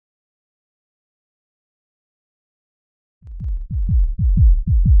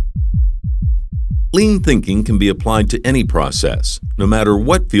Lean thinking can be applied to any process, no matter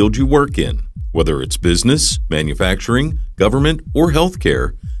what field you work in. Whether it's business, manufacturing, government, or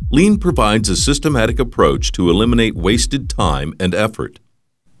healthcare, Lean provides a systematic approach to eliminate wasted time and effort.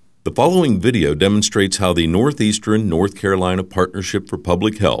 The following video demonstrates how the Northeastern North Carolina Partnership for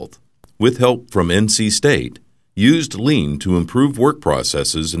Public Health, with help from NC State, used Lean to improve work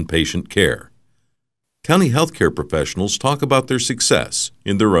processes and patient care. County healthcare professionals talk about their success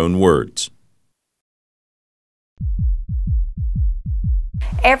in their own words.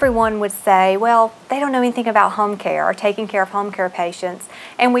 Everyone would say, well, they don't know anything about home care or taking care of home care patients.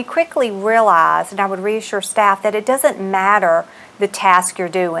 And we quickly realized, and I would reassure staff, that it doesn't matter the task you're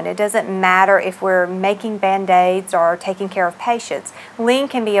doing. It doesn't matter if we're making Band-Aids or taking care of patients. Lean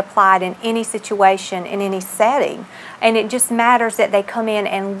can be applied in any situation, in any setting. And it just matters that they come in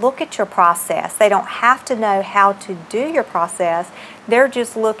and look at your process. They don't have to know how to do your process. They're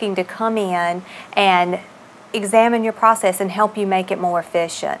just looking to come in and examine your process and help you make it more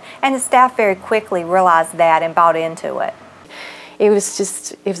efficient. And the staff very quickly realized that and bought into it. It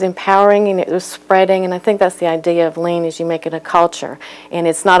was empowering and it was spreading, and I think that's the idea of Lean, is you make it a culture. And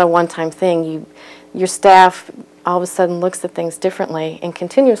it's not a one-time thing. Your staff all of a sudden looks at things differently and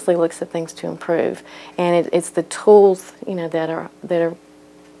continuously looks at things to improve. And it's the tools, that are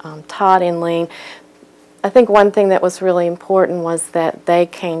taught in Lean. I think one thing that was really important was that they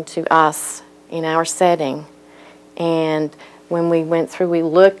came to us in our setting. And when we went through, we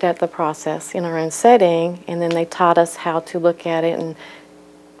looked at the process in our own setting, and then they taught us how to look at it and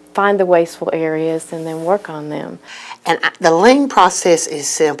find the wasteful areas and then work on them. And the Lean process is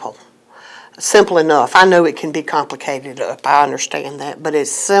simple enough. I know it can be complicated up, I understand that, but it's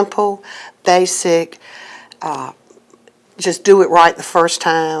simple, basic, just do it right the first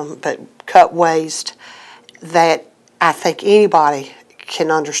time, but cut waste, that I think anybody can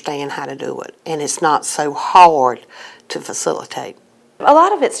understand how to do it, and it's not so hard to facilitate. A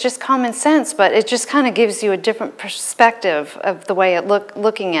lot of it's just common sense, but it just kind of gives you a different perspective of the way it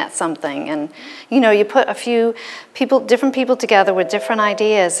looking at something. And you put a few different people together with different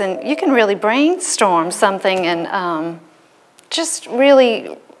ideas, and you can really brainstorm something and just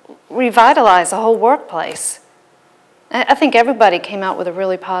really revitalize a whole workplace. I think everybody came out with a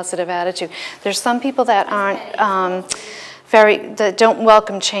really positive attitude. There's some people that aren't that don't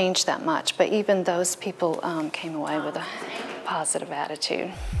welcome change that much, but even those people came away with a positive attitude.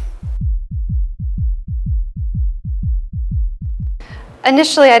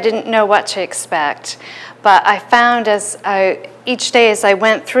 Initially, I didn't know what to expect, but I found each day as I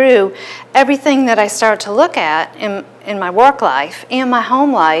went through, everything that I started to look at in my work life and my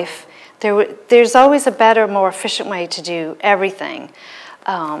home life, there's always a better, more efficient way to do everything.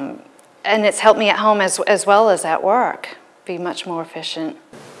 And it's helped me at home as well as at work be much more efficient.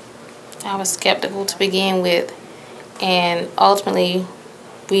 I was skeptical to begin with, and ultimately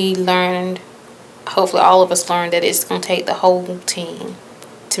we learned, hopefully all of us learned, that it's going to take the whole team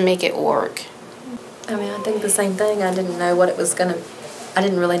to make it work. I mean, I think the same thing. I didn't know what it was going to, I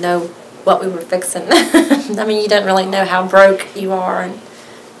didn't really know what we were fixing. I mean, you don't really know how broke you are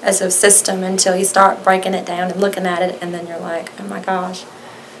as a system until you start breaking it down and looking at it, and then you're like, oh my gosh.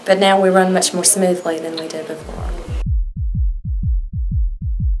 But now we run much more smoothly than we did before.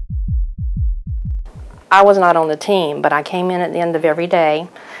 I was not on the team, but I came in at the end of every day,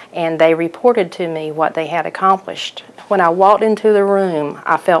 and they reported to me what they had accomplished. When I walked into the room,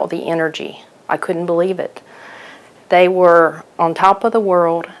 I felt the energy. I couldn't believe it. They were on top of the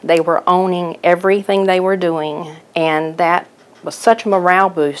world. They were owning everything they were doing, and that was such a morale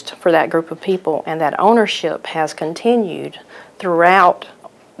boost for that group of people, and that ownership has continued throughout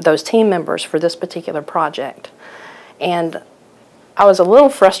those team members for this particular project. And I was a little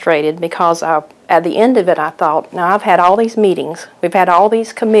frustrated because at the end of it, I thought, now I've had all these meetings, we've had all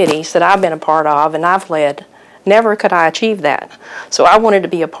these committees that I've been a part of and I've led. Never could I achieve that. So I wanted to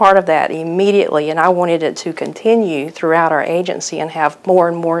be a part of that immediately, and I wanted it to continue throughout our agency and have more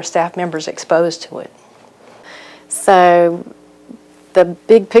and more staff members exposed to it. So the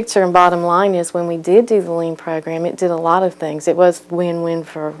big picture and bottom line is, when we did do the Lean program, it did a lot of things. It was win-win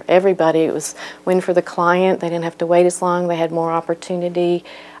for everybody. It was win for the client. They didn't have to wait as long. They had more opportunity.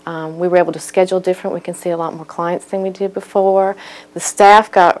 We were able to schedule different. We can see a lot more clients than we did before. The staff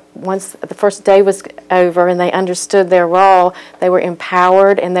got once the first day was over and they understood their role, they were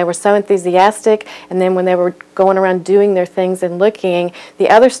empowered and they were so enthusiastic. And then when they were going around doing their things and looking, the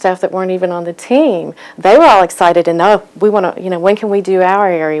other staff that weren't even on the team, they were all excited and, oh, we want to, when can we do our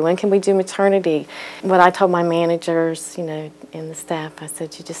area? When can we do maternity? What I told my managers, and the staff, I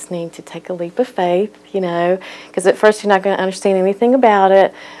said, you just need to take a leap of faith, because at first you're not going to understand anything about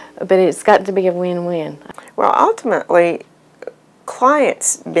it, but it's got to be a win-win. Well, ultimately,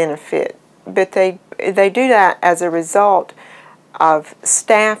 clients benefit, but they do that as a result of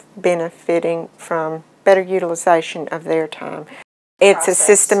staff benefiting from better utilization of their time. It's a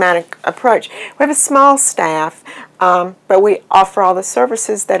systematic approach. We have a small staff, but we offer all the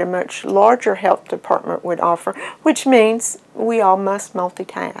services that a much larger health department would offer, which means we all must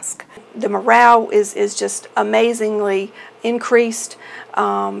multitask. The morale is just amazingly increased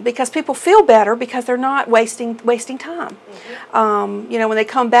because people feel better because they're not wasting time. When they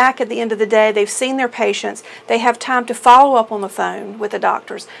come back at the end of the day, they've seen their patients, they have time to follow up on the phone with the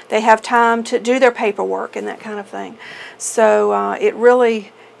doctors, they have time to do their paperwork and that kind of thing. So it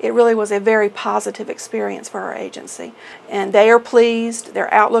really was a very positive experience for our agency. And they are pleased,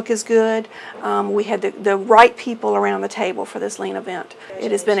 their outlook is good. We had the right people around the table for this lean event.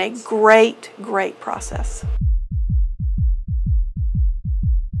 It has been a great process.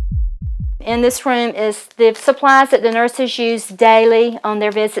 In this room is the supplies that the nurses use daily on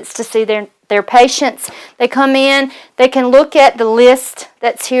their visits to see their patients. They come in, they can look at the list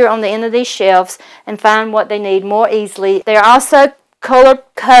that's here on the end of these shelves and find what they need more easily. They're also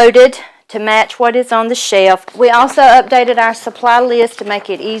color-coded to match what is on the shelf. We also updated our supply list to make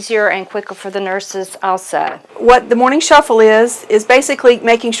it easier and quicker for the nurses also. What the morning shuffle is basically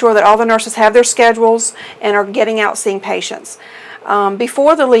making sure that all the nurses have their schedules and are getting out seeing patients.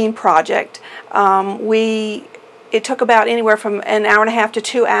 Before the Lean project, it took about anywhere from an hour and a half to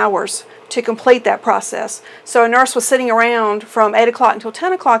 2 hours to complete that process. So a nurse was sitting around from 8 o'clock until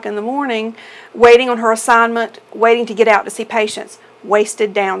 10 o'clock in the morning, waiting on her assignment, waiting to get out to see patients.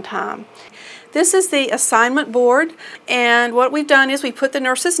 Wasted downtime. This is the assignment board, and what we've done is we put the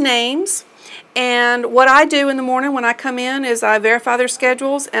nurses' names, and what I do in the morning when I come in is I verify their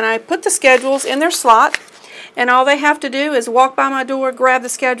schedules, and I put the schedules in their slot, and all they have to do is walk by my door, grab the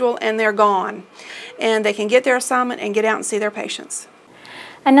schedule, and they're gone. And they can get their assignment and get out and see their patients.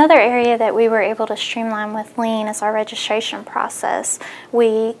 Another area that we were able to streamline with Lean is our registration process.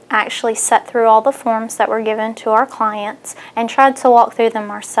 We actually set through all the forms that were given to our clients and tried to walk through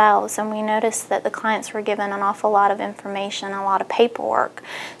them ourselves, and we noticed that the clients were given an awful lot of information, a lot of paperwork.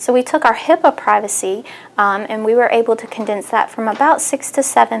 So we took our HIPAA privacy and we were able to condense that from about 6 to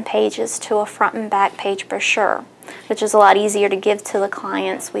 7 pages to a front and back page brochure, which is a lot easier to give to the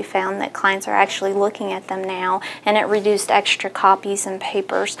clients. We found that clients are actually looking at them now, and it reduced extra copies and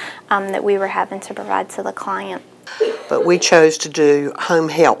papers that we were having to provide to the client. But we chose to do home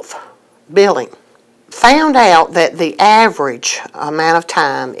health billing. Found out that the average amount of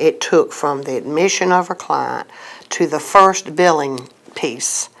time it took from the admission of a client to the first billing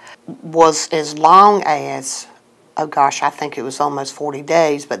piece was as long as, oh gosh, I think it was almost 40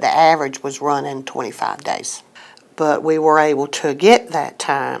 days, but the average was running 25 days. But we were able to get that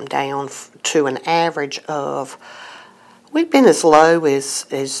time down to an average of, we've been as low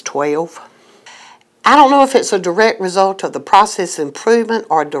as 12. I don't know if it's a direct result of the process improvement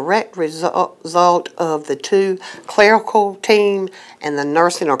or a direct result of the two clerical team and the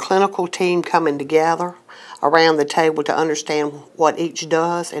nursing or clinical team coming together around the table to understand what each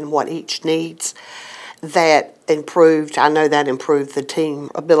does and what each needs. That improved, I know that improved the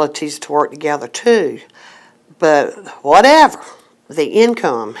team abilities to work together too. But whatever, the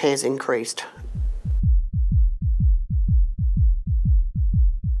income has increased.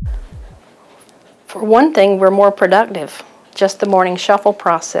 For one thing, we're more productive. Just the morning shuffle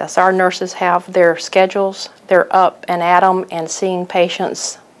process. Our nurses have their schedules, they're up and at them and seeing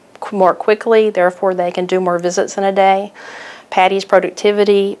patients more quickly, therefore they can do more visits in a day. Patty's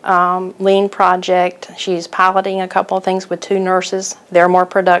productivity lean project, she's piloting a couple of things with 2 nurses, they're more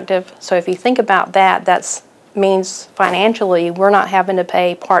productive. So if you think about that, that means financially we're not having to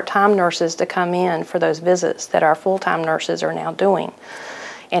pay part-time nurses to come in for those visits that our full-time nurses are now doing.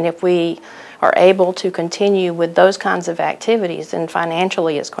 And if we are able to continue with those kinds of activities, then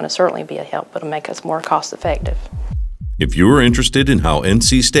financially it's going to certainly be a help. It'll make us more cost-effective. If you are interested in how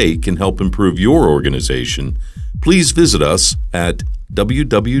NC State can help improve your organization, please visit us at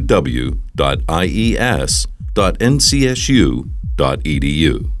www.ies.ncsu.edu.